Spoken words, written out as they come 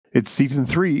It's Season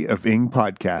 3 of Ing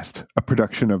Podcast, a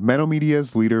production of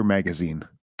Menomedia's Leader Magazine.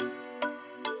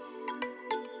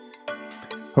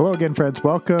 Hello again, friends.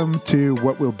 Welcome to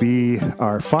what will be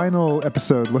our final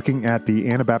episode looking at the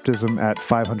Anabaptism at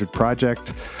 500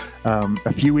 project.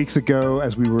 A few weeks ago,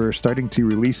 as we were starting to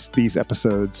release these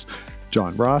episodes,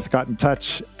 John Roth got in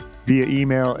touch via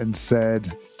email and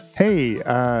said, hey,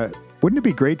 wouldn't it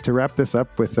be great to wrap this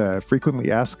up with frequently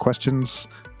asked questions,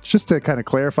 just to kind of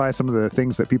clarify some of the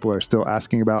things that people are still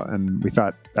asking about? And we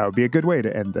thought that would be a good way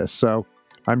to end this. So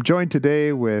I'm joined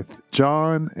today with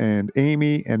John and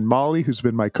Amy and Molly, who's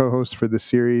been my co-host for this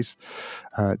series.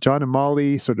 John and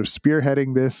Molly sort of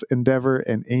spearheading this endeavor,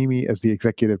 and Amy as the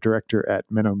executive director at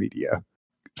Media.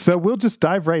 So we'll just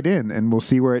dive right in and we'll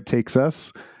see where it takes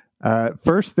us.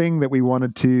 First thing that we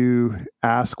wanted to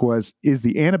ask was, is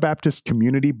the Anabaptist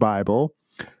Community Bible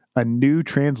a new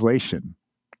translation?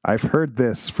 I've heard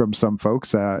this from some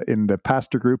folks in the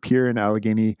pastor group here in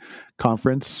Allegheny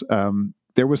Conference.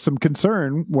 There was some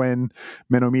concern when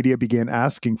Media began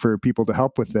asking for people to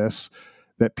help with this,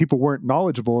 that people weren't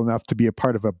knowledgeable enough to be a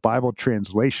part of a Bible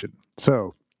translation.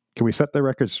 So can we set the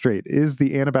record straight? Is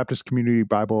the Anabaptist Community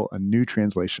Bible a new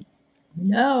translation?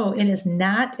 No, it is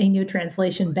not a new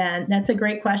translation, Ben. That's a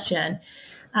great question.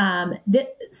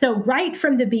 So right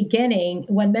from the beginning,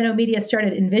 when Media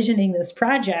started envisioning this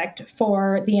project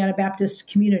for the Anabaptist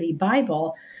Community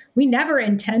Bible, we never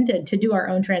intended to do our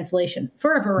own translation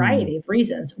for a variety of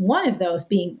reasons. One of those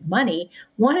being money,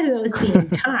 one of those being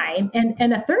time,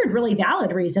 and a third really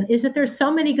valid reason is that there's so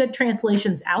many good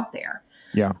translations out there.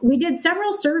 Yeah. We did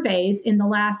several surveys in the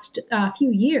last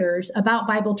few years about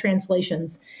Bible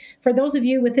translations. For those of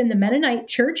you within the Mennonite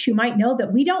Church, you might know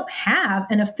that we don't have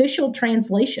an official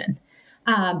translation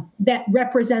that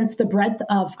represents the breadth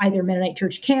of either Mennonite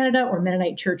Church Canada or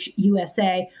Mennonite Church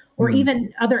USA, or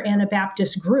even other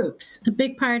Anabaptist groups. A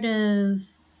big part of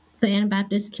the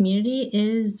Anabaptist community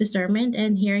is discernment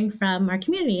and hearing from our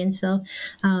community. And so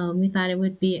we thought it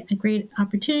would be a great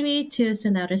opportunity to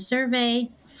send out a survey.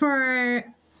 For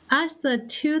us, the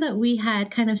two that we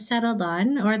had kind of settled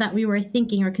on, or that we were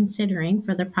thinking or considering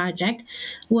for the project,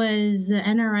 was the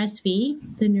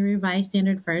NRSV, the New Revised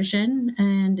Standard Version,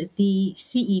 and the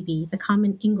CEB, the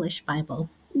Common English Bible.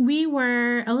 We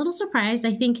were a little surprised.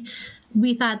 I think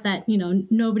we thought that,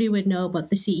 nobody would know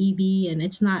about the CEB, and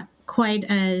it's not quite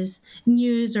as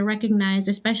used or recognized,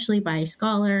 especially by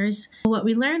scholars. What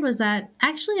we learned was that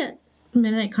actually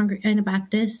Mennonite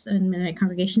Anabaptists and Mennonite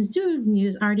congregations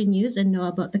already use and know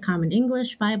about the Common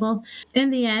English Bible.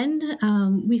 In the end,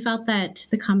 we felt that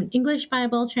the Common English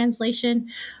Bible translation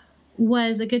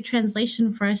was a good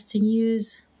translation for us to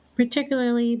use,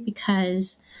 particularly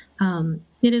because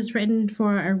it is written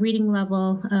for a reading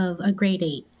level of a grade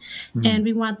 8. And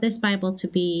we want this Bible to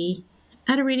be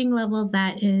at a reading level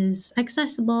that is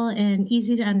accessible and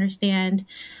easy to understand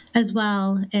as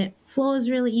well. It flows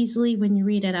really easily when you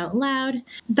read it out loud.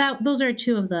 Those are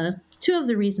two of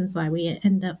the reasons why we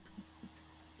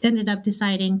ended up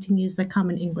deciding to use the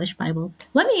Common English Bible.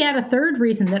 Let me add a third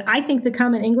reason that I think the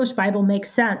Common English Bible makes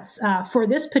sense for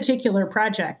this particular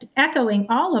project, echoing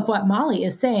all of what Molly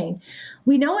is saying.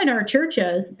 We know in our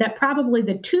churches that probably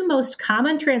the two most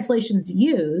common translations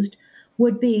used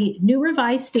would be New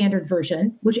Revised Standard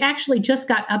Version, which actually just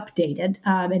got updated,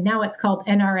 and now it's called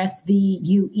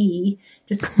NRSV-UE,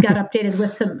 just got updated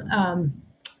with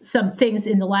some things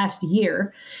in the last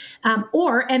year,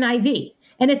 or NIV.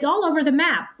 And it's all over the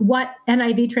map what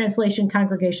NIV translation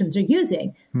congregations are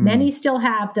using. Many still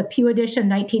have the Pew Edition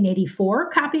 1984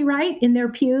 copyright in their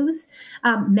pews.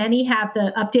 Many have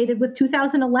the updated with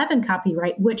 2011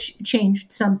 copyright, which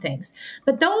changed some things.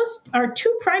 But those are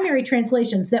two primary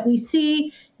translations that we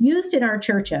see used in our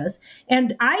churches.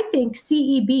 And I think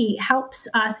CEB helps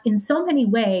us in so many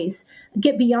ways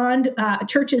get beyond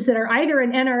churches that are either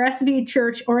an NRSV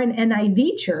church or an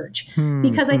NIV church,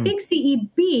 because I think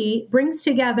CEB brings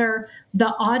together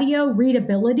the audio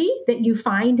readability that you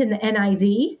find in the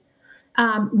NIV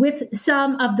with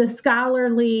some of the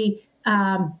scholarly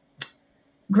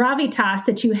gravitas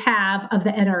that you have of the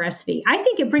NRSV. I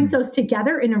think it brings those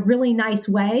together in a really nice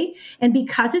way. And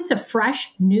because it's a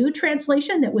fresh, new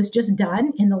translation that was just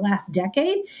done in the last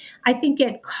decade, I think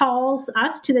it calls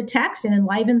us to the text and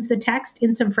enlivens the text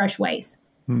in some fresh ways.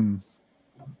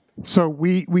 So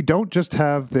we don't just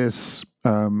have this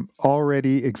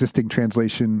already existing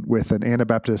translation with an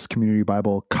Anabaptist Community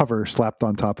Bible cover slapped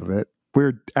on top of it.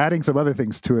 we're adding some other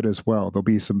things to it as well. There'll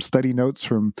be some study notes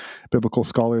from biblical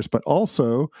scholars, but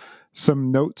also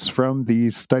some notes from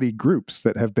these study groups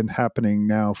that have been happening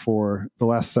now for the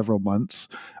last several months.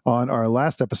 On our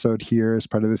last episode here, as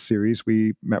part of this series,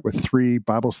 we met with 3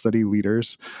 Bible study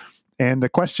leaders. And the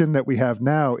question that we have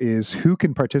now is, who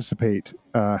can participate?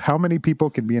 How many people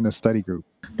can be in a study group?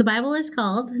 The Bible is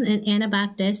called an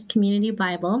Anabaptist Community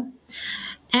Bible.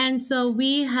 And so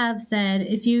we have said,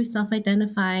 if you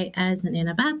self-identify as an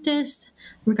Anabaptist,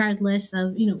 regardless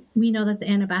of, we know that the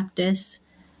Anabaptist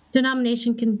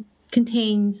denomination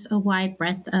contains a wide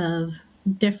breadth of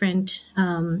different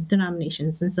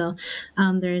denominations. And so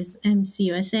there's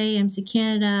MCUSA, MC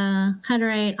Canada,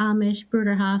 Hutterite, Amish,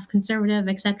 Bruderhof, Conservative,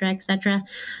 et cetera,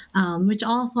 which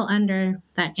all fall under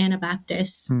that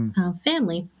Anabaptist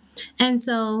family. And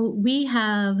so we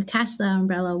have cast the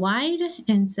umbrella wide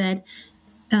and said,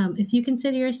 if you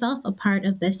consider yourself a part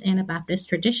of this Anabaptist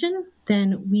tradition,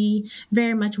 then we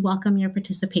very much welcome your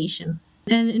participation.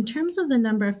 And in terms of the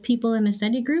number of people in a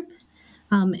study group,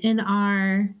 in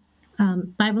our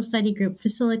Bible study group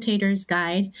facilitators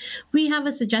guide, we have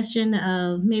a suggestion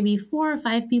of maybe 4 or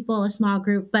 5 people, a small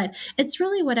group, but it's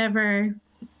really whatever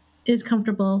is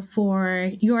comfortable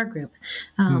for your group.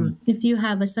 If you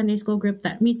have a Sunday school group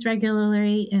that meets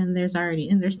regularly and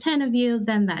there's 10 of you,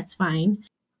 then that's fine.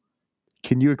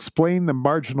 Can you explain the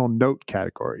marginal note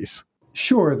categories?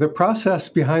 Sure. The process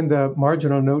behind the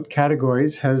marginal note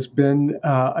categories has been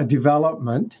a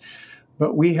development,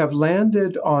 but we have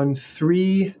landed on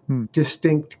 3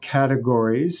 distinct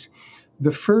categories.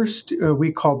 The first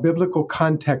we call biblical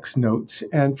context notes,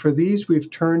 and for these we've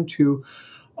turned to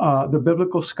the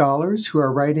biblical scholars who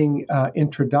are writing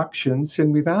introductions,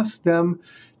 and we've asked them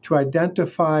to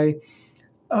identify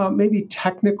maybe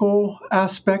technical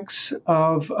aspects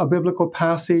of a biblical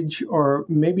passage, or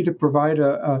maybe to provide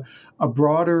a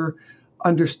broader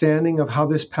understanding of how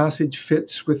this passage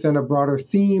fits within a broader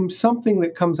theme, something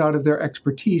that comes out of their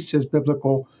expertise as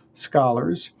biblical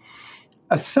scholars.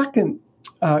 A second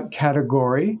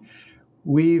category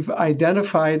we've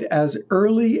identified as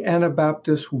early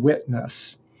Anabaptist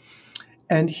witness.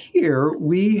 And here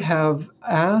we have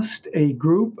asked a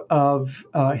group of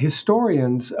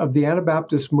historians of the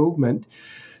Anabaptist movement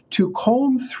to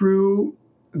comb through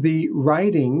the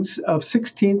writings of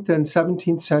 16th and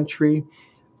 17th century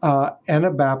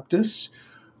Anabaptists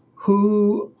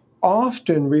who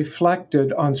often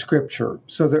reflected on Scripture.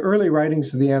 So the early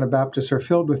writings of the Anabaptists are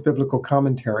filled with biblical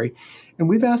commentary. And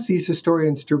we've asked these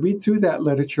historians to read through that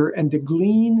literature and to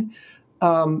glean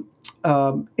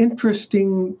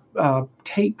interesting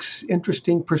takes,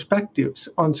 interesting perspectives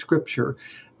on Scripture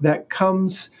that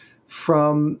comes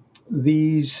from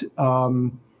these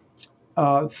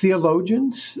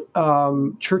theologians,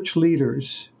 church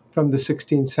leaders from the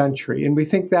 16th century. And we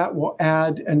think that will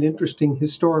add an interesting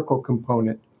historical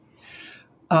component.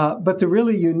 But the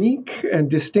really unique and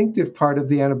distinctive part of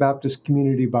the Anabaptist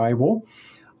Community Bible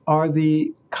are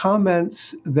the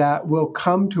comments that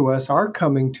are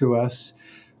coming to us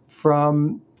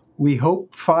from, we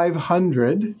hope,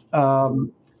 500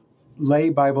 lay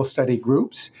Bible study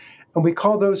groups. And we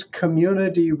call those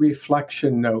community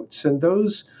reflection notes. And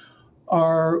those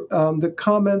are the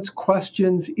comments,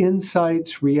 questions,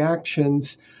 insights,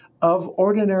 reactions of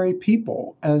ordinary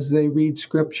people as they read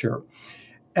Scripture.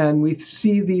 And we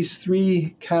see these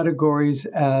 3 categories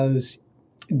as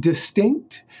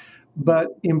distinct but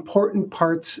important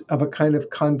parts of a kind of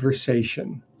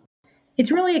conversation.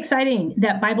 It's really exciting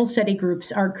that Bible study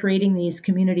groups are creating these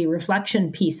community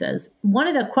reflection pieces. One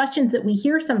of the questions that we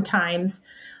hear sometimes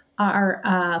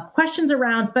are questions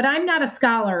around, but I'm not a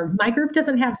scholar. My group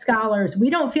doesn't have scholars. We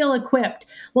don't feel equipped.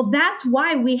 Well, that's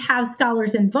why we have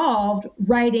scholars involved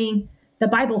writing the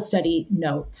Bible study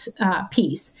notes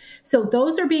piece. So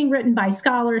those are being written by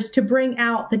scholars to bring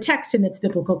out the text in its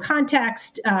biblical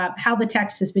context, how the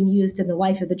text has been used in the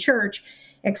life of the church,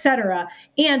 etc.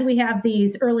 And we have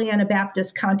these early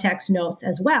Anabaptist context notes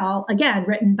as well, again,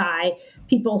 written by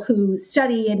people who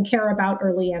study and care about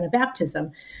early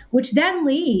Anabaptism, which then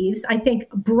leaves, I think,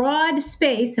 broad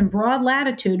space and broad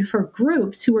latitude for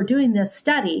groups who are doing this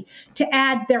study to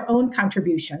add their own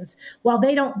contributions, while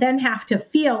they don't then have to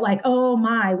feel like, oh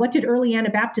my, what did early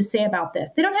Anabaptists say about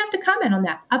this? They don't have to comment on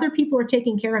that. Other people are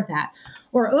taking care of that.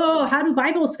 Or, oh, how do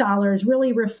Bible scholars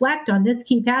really reflect on this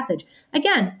key passage?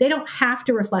 Again, they don't have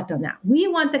to reflect on that. We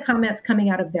want the comments coming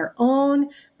out of their own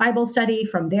Bible study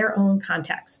from their own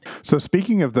context. So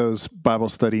speaking of those Bible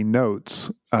study notes,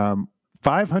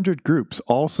 500 groups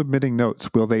all submitting notes.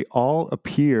 Will they all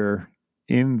appear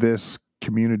in this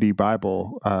community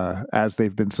Bible as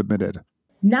they've been submitted?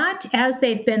 not as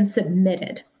they've been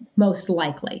submitted, most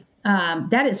likely.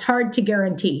 That is hard to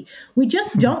guarantee. We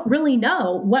just don't really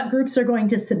know what groups are going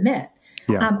to submit.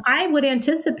 Yeah. I would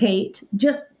anticipate,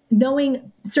 just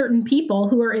knowing certain people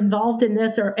who are involved in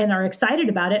this and are excited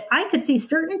about it, I could see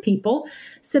certain people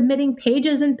submitting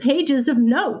pages and pages of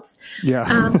notes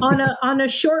on a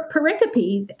short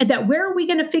pericope. That where are we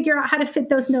going to figure out how to fit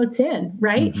those notes in,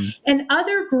 right? Mm-hmm. And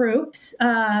other groups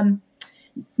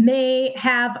may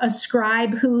have a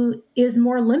scribe who is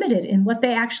more limited in what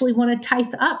they actually want to type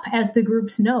up as the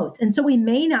group's notes. And so we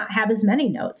may not have as many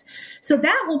notes. So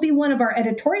that will be one of our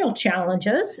editorial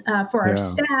challenges for our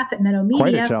staff at Menno Media.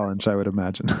 Quite a challenge, I would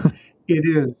imagine. It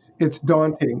is. It's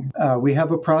daunting. We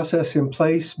have a process in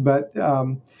place, but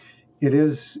it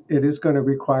is going to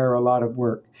require a lot of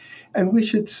work. And we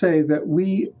should say that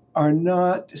we are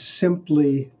not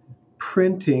simply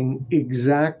printing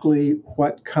exactly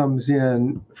what comes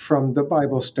in from the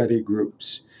Bible study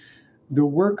groups. The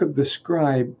work of the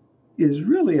scribe is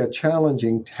really a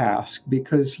challenging task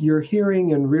because you're hearing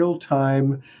in real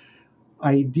time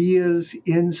ideas,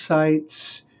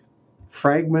 insights,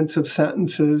 fragments of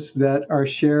sentences that are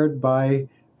shared by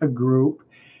a group.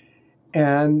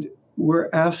 And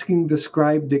we're asking the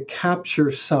scribe to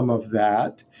capture some of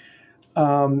that.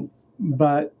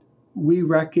 But we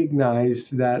recognize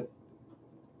that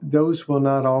those will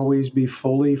not always be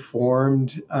fully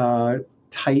formed,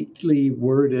 tightly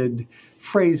worded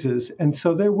phrases. And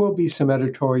so there will be some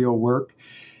editorial work,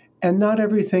 and not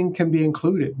everything can be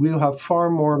included. We'll have far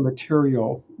more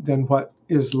material than what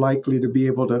is likely to be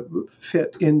able to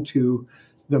fit into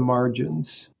the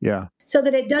margins. Yeah. So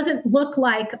that it doesn't look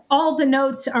like all the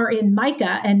notes are in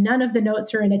Micah and none of the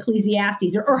notes are in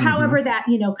Ecclesiastes, or however that,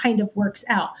 kind of works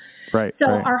out. Right. So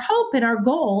our hope and our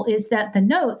goal is that the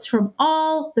notes from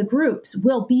all the groups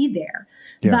will be there.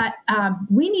 Yeah. But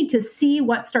we need to see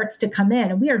what starts to come in.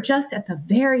 And we are just at the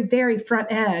very, very front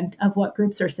end of what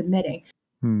groups are submitting.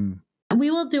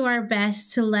 We will do our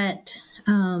best to let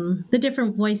the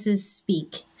different voices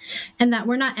speak, and that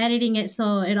we're not editing it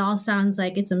so it all sounds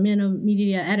like it's a Menno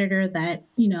Media editor that,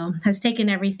 has taken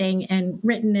everything and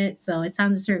written it so it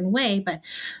sounds a certain way. But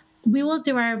we will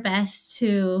do our best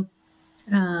to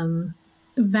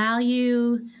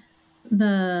value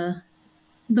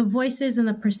the voices and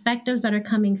the perspectives that are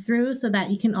coming through, so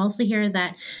that you can also hear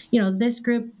that, this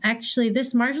group, actually,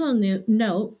 this marginal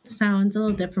note sounds a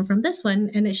little different from this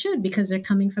one, and it should, because they're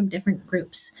coming from different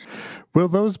groups. Will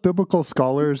those biblical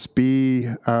scholars be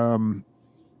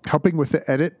helping with the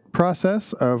edit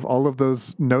process of all of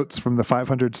those notes from the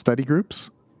 500 study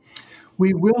groups?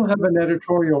 We will have an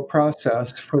editorial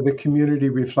process for the community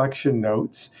reflection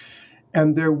notes,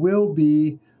 and there will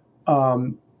be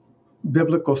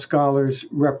biblical scholars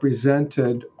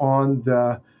represented on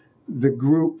the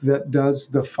group that does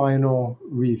the final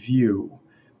review.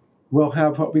 We'll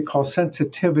have what we call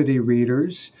sensitivity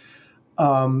readers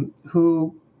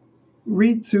who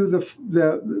read through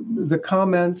the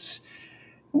comments.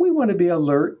 We want to be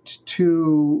alert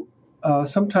to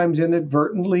sometimes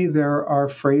inadvertently there are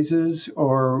phrases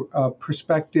or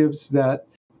perspectives that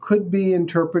could be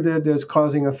interpreted as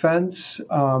causing offense.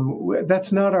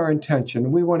 That's not our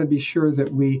intention. We want to be sure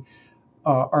that we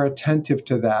are attentive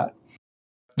to that.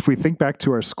 If we think back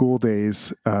to our school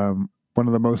days, one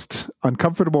of the most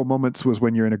uncomfortable moments was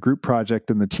when you're in a group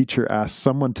project and the teacher asks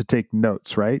someone to take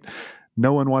notes, right?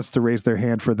 No one wants to raise their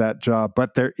hand for that job,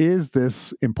 but there is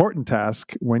this important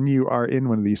task when you are in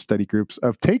one of these study groups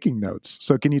of taking notes.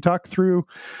 So can you talk through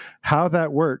how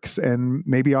that works and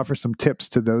maybe offer some tips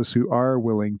to those who are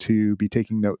willing to be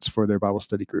taking notes for their Bible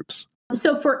study groups?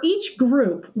 So for each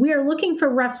group, we are looking for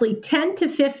roughly 10 to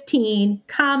 15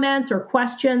 comments or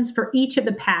questions for each of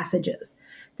the passages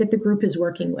that the group is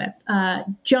working with.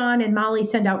 John and Molly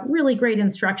send out really great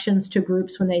instructions to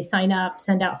groups when they sign up,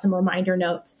 send out some reminder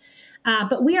notes.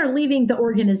 But we are leaving the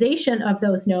organization of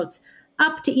those notes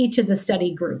up to each of the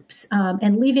study groups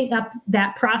and leaving up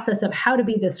that process of how to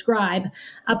be the scribe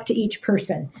up to each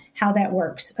person, how that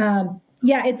works.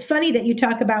 Yeah, it's funny that you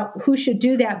talk about who should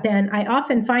do that, Ben. I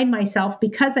often find myself,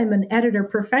 because I'm an editor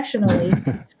professionally,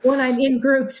 when I'm in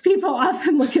groups, people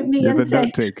often look at me and say,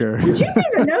 note-taker. Would you be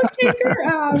the note taker?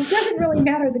 Doesn't really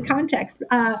matter the context.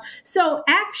 So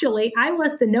actually, I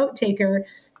was the note taker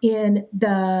in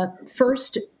the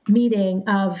first meeting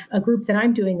of a group that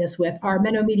I'm doing this with. Our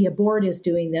Menno Media board is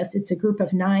doing this. It's a group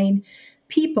of 9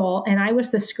 people, and I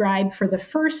was the scribe for the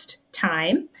first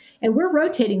time, and we're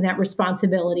rotating that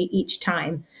responsibility each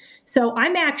time. So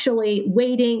I'm actually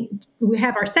waiting. We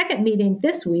have our second meeting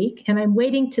this week, and I'm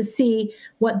waiting to see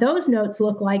what those notes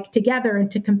look like together and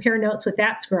to compare notes with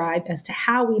that scribe as to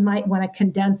how we might want to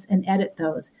condense and edit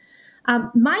those.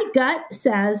 My gut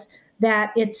says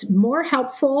that it's more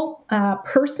helpful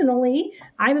personally.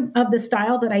 I'm of the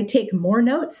style that I take more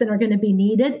notes than are going to be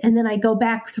needed, and then I go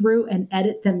back through and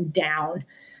edit them down.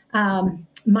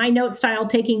 My note style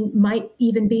taking might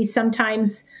even be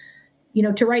sometimes,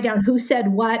 to write down who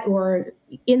said what or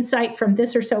insight from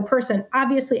this or so person.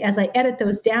 Obviously, as I edit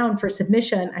those down for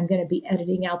submission, I'm going to be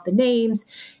editing out the names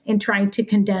and trying to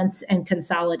condense and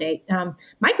consolidate.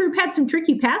 My group had some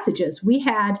tricky passages. We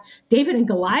had David and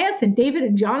Goliath and David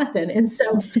and Jonathan. And so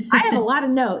I have a lot of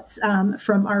notes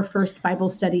from our first Bible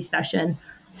study session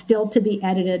still to be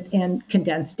edited and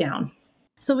condensed down.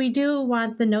 So we do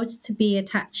want the notes to be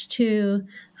attached to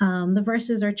the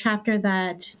verses or chapter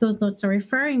that those notes are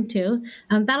referring to.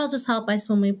 That'll just help us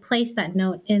when we place that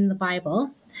note in the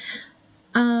Bible.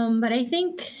 But I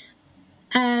think,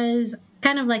 as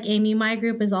kind of like Amy, my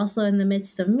group is also in the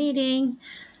midst of meeting.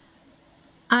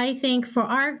 I think for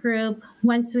our group,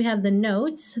 once we have the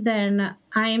notes, then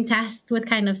I am tasked with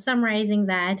kind of summarizing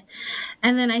that.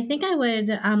 And then I think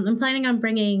I'm planning on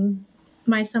bringing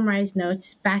my summarized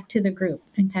notes back to the group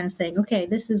and kind of saying, okay,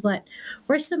 this is what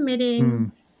we're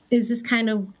submitting. Is this kind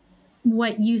of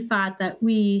what you thought that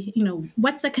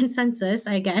what's the consensus,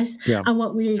 I guess, on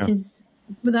what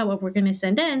what we're going to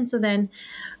send in. So then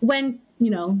when,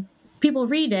 people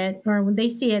read it or when they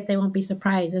see it, they won't be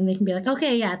surprised and they can be like,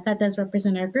 okay, yeah, that does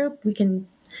represent our group. We can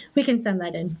send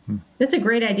that in. That's a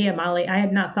great idea, Molly. I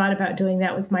had not thought about doing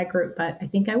that with my group, but I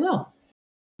think I will.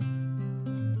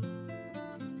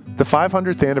 The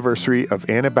 500th anniversary of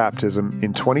Anabaptism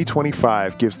in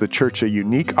 2025 gives the church a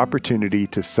unique opportunity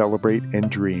to celebrate and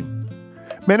dream.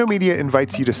 Mano Media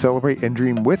invites you to celebrate and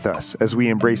dream with us as we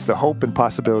embrace the hope and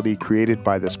possibility created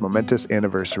by this momentous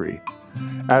anniversary.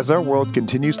 As our world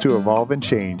continues to evolve and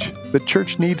change, the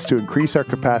church needs to increase our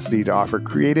capacity to offer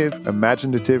creative,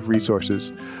 imaginative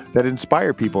resources that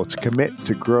inspire people to commit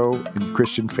to grow in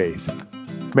Christian faith.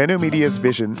 Mano Media's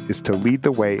vision is to lead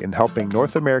the way in helping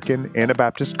North American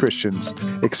Anabaptist Christians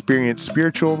experience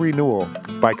spiritual renewal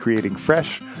by creating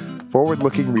fresh,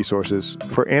 forward-looking resources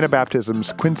for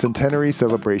Anabaptism's quincentenary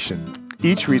celebration.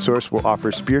 Each resource will offer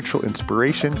spiritual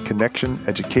inspiration, connection,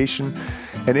 education,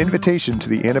 and invitation to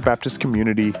the Anabaptist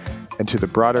community and to the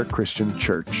broader Christian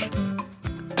church.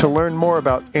 To learn more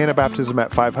about Anabaptism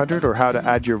at 500 or how to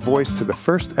add your voice to the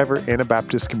first ever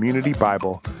Anabaptist Community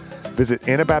Bible, visit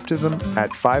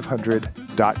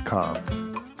anabaptism@500.com.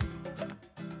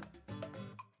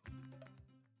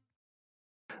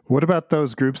 What about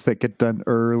those groups that get done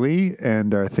early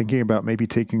and are thinking about maybe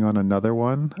taking on another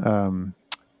one?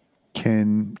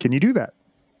 Can you do that?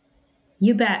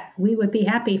 You bet. We would be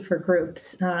happy for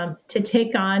groups to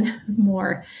take on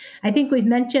more. I think we've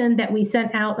mentioned that we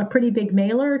sent out a pretty big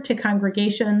mailer to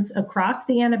congregations across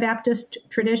the Anabaptist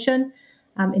tradition,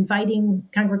 inviting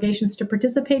congregations to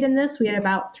participate in this. We had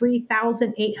about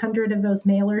 3,800 of those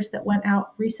mailers that went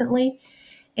out recently.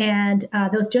 And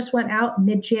those just went out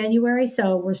mid-January,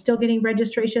 so we're still getting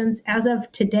registrations. As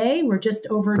of today, we're just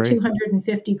over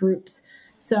 250 groups.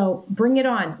 So bring it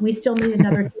on. We still need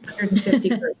another 250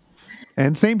 groups.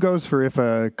 And same goes for if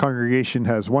a congregation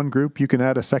has one group, you can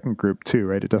add a second group too,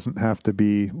 right? It doesn't have to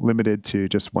be limited to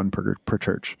just one per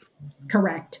church.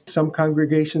 Correct. Some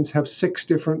congregations have 6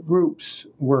 different groups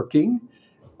working,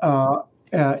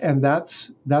 and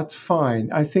that's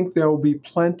fine. I think there will be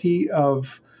plenty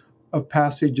of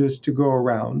passages to go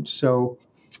around, so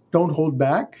don't hold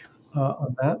back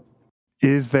on that.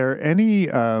 Is there any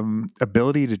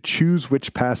ability to choose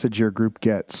which passage your group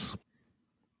gets?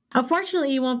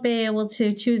 Unfortunately, you won't be able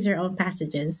to choose your own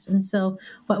passages. And so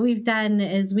what we've done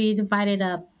is we divided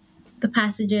up the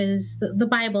passages, the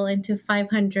Bible, into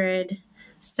 500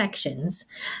 sections.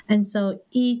 And so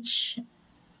each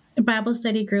Bible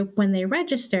study group, when they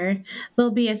register,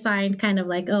 they'll be assigned kind of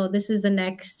like, oh, this is the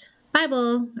next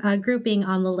Bible grouping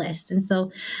on the list. And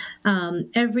so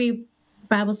every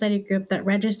Bible study group that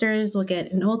registers will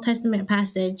get an Old Testament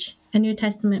passage, a New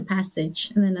Testament passage,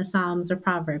 and then a Psalms or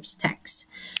Proverbs text.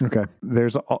 Okay.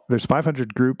 There's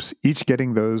 500 groups, each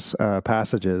getting those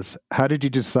passages. How did you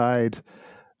decide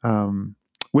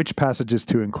which passages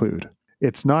to include?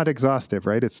 It's not exhaustive,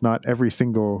 right? It's not every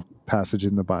single passage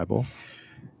in the Bible.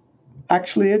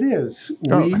 Actually, it is.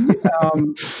 Our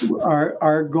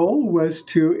goal was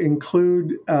to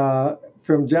include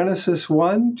from Genesis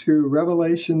 1 to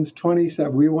Revelations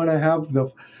 27. We want to have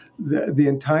the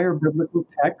entire biblical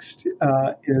text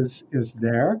is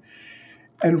there.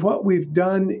 And what we've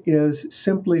done is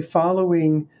simply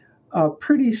following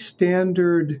pretty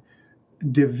standard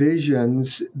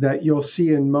divisions that you'll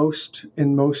see in most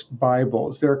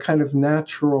Bibles. They're kind of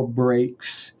natural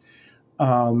breaks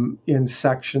in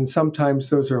sections. Sometimes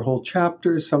those are whole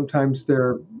chapters, sometimes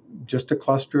they're just a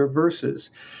cluster of verses.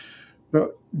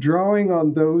 But drawing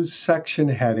on those section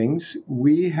headings,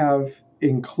 we have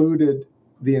included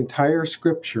the entire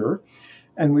scripture,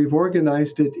 and we've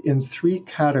organized it in 3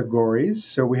 categories.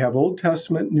 So we have Old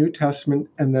Testament, New Testament,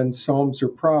 and then Psalms or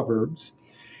Proverbs.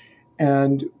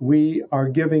 And we are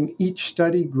giving each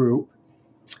study group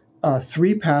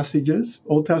 3 passages,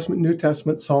 Old Testament, New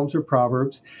Testament, Psalms or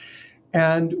Proverbs.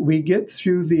 And we get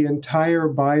through the entire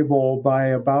Bible by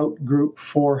about group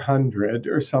 400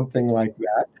 or something like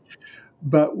that.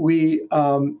 But we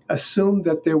assume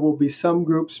that there will be some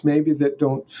groups maybe that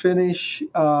don't finish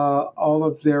all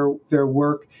of their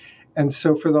work. And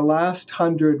so for the last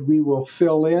 100, we will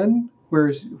fill in where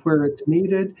it's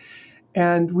needed.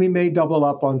 And we may double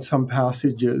up on some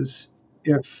passages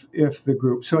if the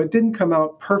group. So it didn't come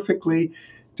out perfectly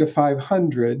to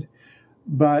 500,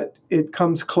 but it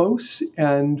comes close,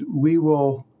 and we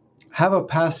will have a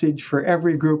passage for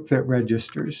every group that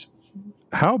registers.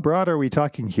 How broad are we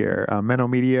talking here? Menno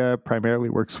Media primarily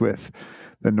works with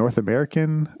the North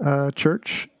American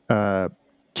church.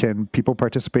 Can people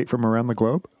participate from around the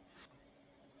globe?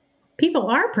 People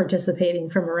are participating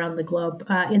from around the globe.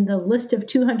 In the list of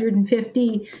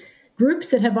 250 groups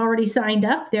that have already signed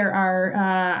up, there are,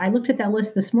 I looked at that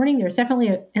list this morning, there's definitely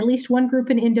at least one group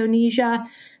in Indonesia.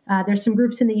 There's some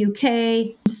groups in the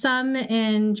UK. Some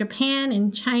in Japan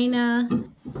and China.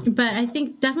 But I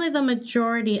think definitely the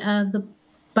majority of the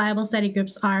Bible study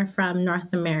groups are from North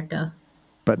America.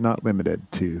 But not limited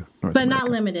to North America. But not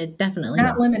limited, definitely.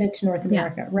 Not limited to North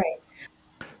America, right.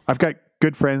 I've got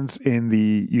good friends in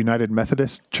the United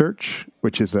Methodist Church,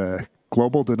 which is a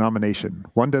global denomination,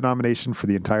 one denomination for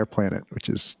the entire planet, which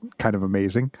is kind of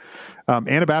amazing.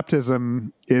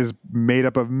 Anabaptism is made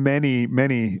up of many,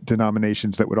 many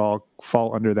denominations that would all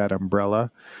fall under that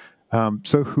umbrella.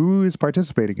 So who is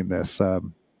participating in this?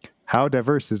 How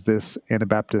diverse is this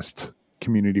Anabaptist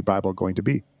Community Bible going to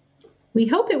be? We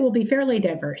hope it will be fairly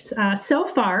diverse. So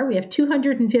far, we have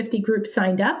 250 groups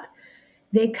signed up.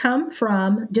 They come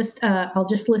from I'll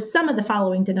just list some of the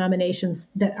following denominations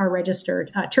that are registered.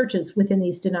 Churches within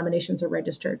these denominations are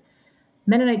registered: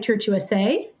 Mennonite Church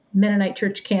USA, Mennonite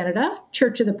Church Canada,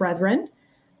 Church of the Brethren,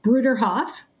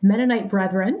 Bruderhof, Mennonite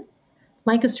Brethren,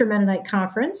 Lancaster Mennonite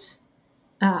Conference,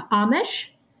 Amish,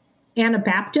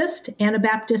 Anabaptist,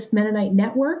 Anabaptist Mennonite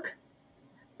Network,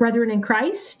 Brethren in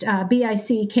Christ,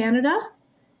 BIC Canada,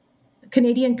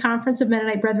 Canadian Conference of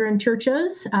Mennonite Brethren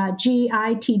Churches,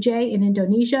 GITJ in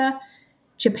Indonesia,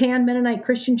 Japan Mennonite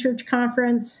Christian Church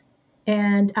Conference,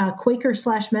 and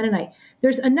Quaker/Mennonite.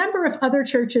 There's a number of other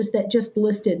churches that just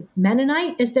listed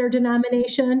Mennonite as their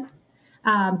denomination.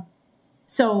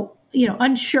 So,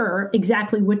 unsure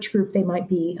exactly which group they might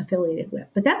be affiliated with.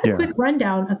 But that's a quick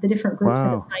rundown of the different groups that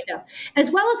have signed up,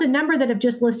 as well as a number that have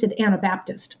just listed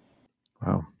Anabaptist.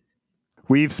 Wow.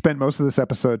 We've spent most of this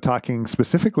episode talking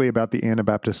specifically about the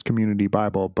Anabaptist Community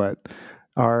Bible, but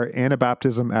our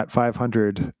Anabaptism at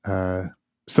 500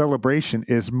 celebration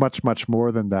is much, much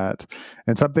more than that.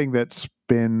 And something that's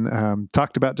been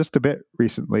talked about just a bit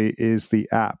recently is the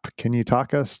app. Can you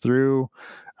talk us through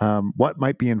what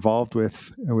might be involved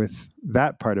with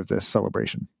that part of this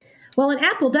celebration? Well, an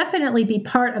app will definitely be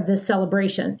part of this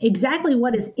celebration. Exactly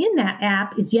what is in that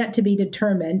app is yet to be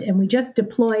determined, and we just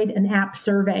deployed an app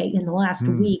survey in the last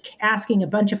week asking a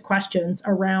bunch of questions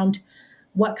around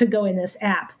what could go in this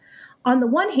app. On the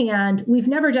one hand, we've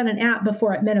never done an app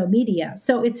before at Menno Media,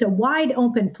 so it's a wide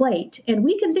open plate, and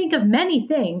we can think of many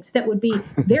things that would be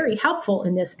very helpful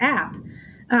in this app.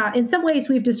 In some ways,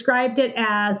 we've described it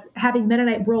as having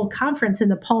Mennonite World Conference in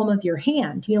the palm of your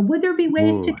hand. Would there be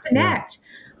ways to connect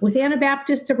with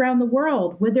Anabaptists around the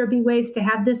world? Would there be ways to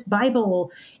have this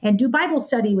Bible and do Bible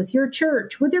study with your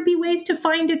church? Would there be ways to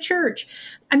find a church?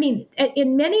 I mean,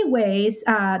 in many ways,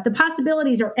 the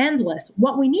possibilities are endless.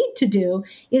 What we need to do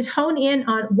is hone in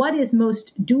on what is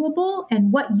most doable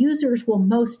and what users will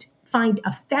most find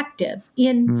effective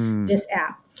in this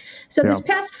app. So this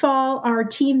past fall, our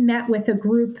team met with a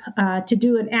group to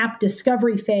do an app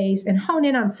discovery phase and hone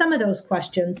in on some of those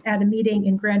questions at a meeting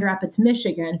in Grand Rapids,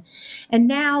 Michigan. And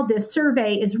now this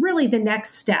survey is really the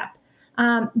next step.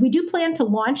 We do plan to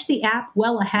launch the app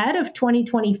well ahead of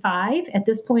 2025 at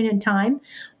this point in time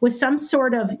with some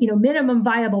sort of minimum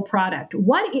viable product.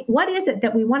 What is it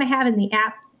that we want to have in the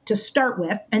app to start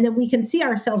with, and then we can see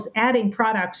ourselves adding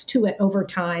products to it over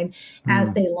time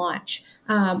as they launch.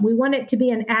 We want it to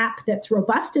be an app that's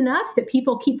robust enough that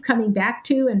people keep coming back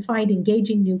to and find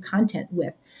engaging new content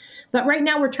with. But right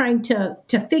now we're trying to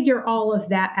figure all of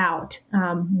that out,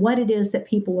 what it is that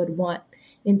people would want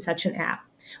in such an app.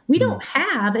 We don't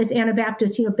have, as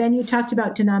Anabaptists, Ben, you talked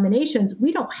about denominations.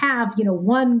 We don't have,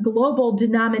 one global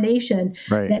denomination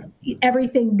that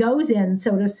everything goes in,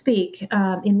 so to speak,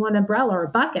 in one umbrella or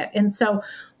bucket. And so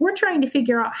we're trying to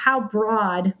figure out how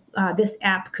broad this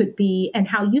app could be and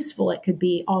how useful it could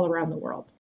be all around the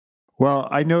world. Well,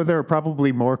 I know there are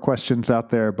probably more questions out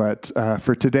there, but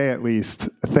for today at least,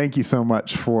 thank you so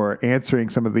much for answering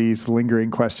some of these lingering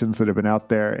questions that have been out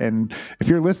there. And if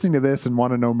you're listening to this and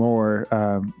want to know more,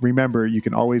 remember, you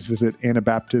can always visit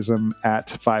Anabaptism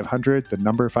at 500, the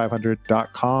number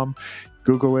 500.com.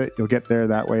 Google it. You'll get there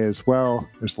that way as well.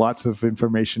 There's lots of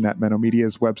information at Menno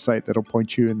Media's website that'll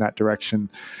point you in that direction.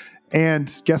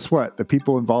 And guess what? The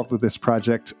people involved with this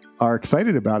project are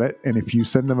excited about it. And if you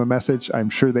send them a message, I'm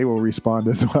sure they will respond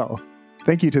as well.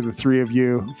 Thank you to the three of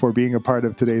you for being a part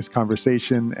of today's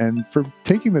conversation and for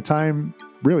taking the time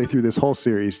really through this whole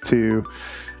series to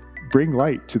bring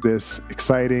light to this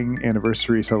exciting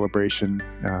anniversary celebration.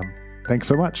 Thanks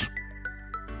so much.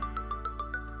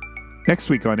 Next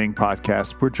week on Ing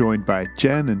Podcast, we're joined by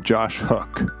Jen and Josh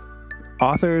Hook,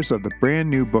 authors of the brand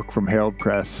new book from Herald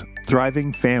Press,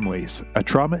 Thriving Families, a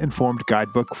trauma-informed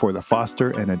guidebook for the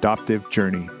foster and adoptive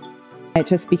journey. It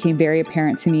just became very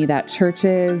apparent to me that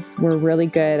churches were really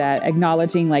good at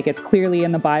acknowledging, it's clearly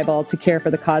in the Bible to care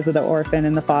for the cause of the orphan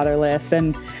and the fatherless.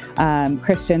 And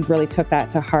Christians really took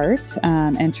that to heart.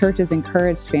 And churches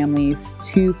encouraged families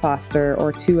to foster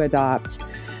or to adopt.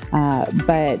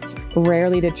 But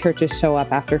rarely did churches show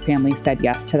up after families said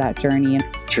yes to that journey.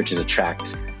 Churches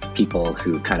attract people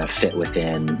who kind of fit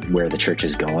within where the church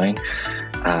is going,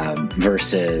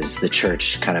 versus the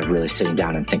church kind of really sitting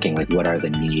down and thinking, what are the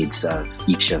needs of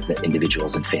each of the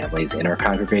individuals and families in our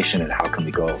congregation, and how can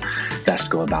we best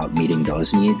go about meeting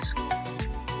those needs?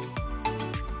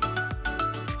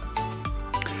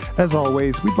 As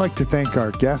always, we'd like to thank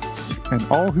our guests and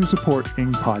all who support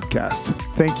Ing Podcast.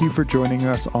 Thank you for joining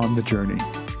us on the journey.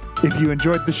 If you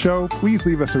enjoyed the show, please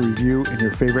leave us a review in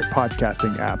your favorite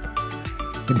podcasting app.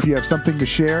 And if you have something to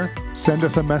share, send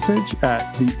us a message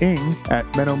at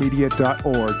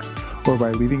theing@mennomedia.org or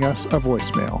by leaving us a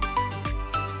voicemail.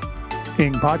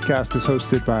 Ing Podcast is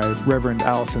hosted by Reverend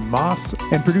Allison Moss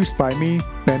and produced by me,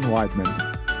 Ben Weidman.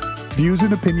 Views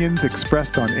and opinions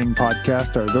expressed on Ing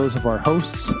Podcast are those of our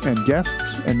hosts and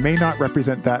guests and may not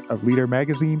represent that of Leader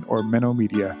Magazine or Menno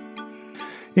Media.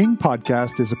 Ing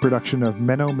Podcast is a production of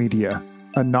Menno Media,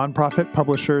 a nonprofit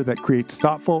publisher that creates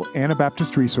thoughtful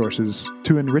Anabaptist resources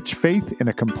to enrich faith in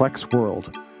a complex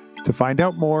world. To find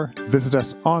out more, visit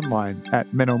us online at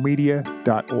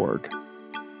mennomedia.org.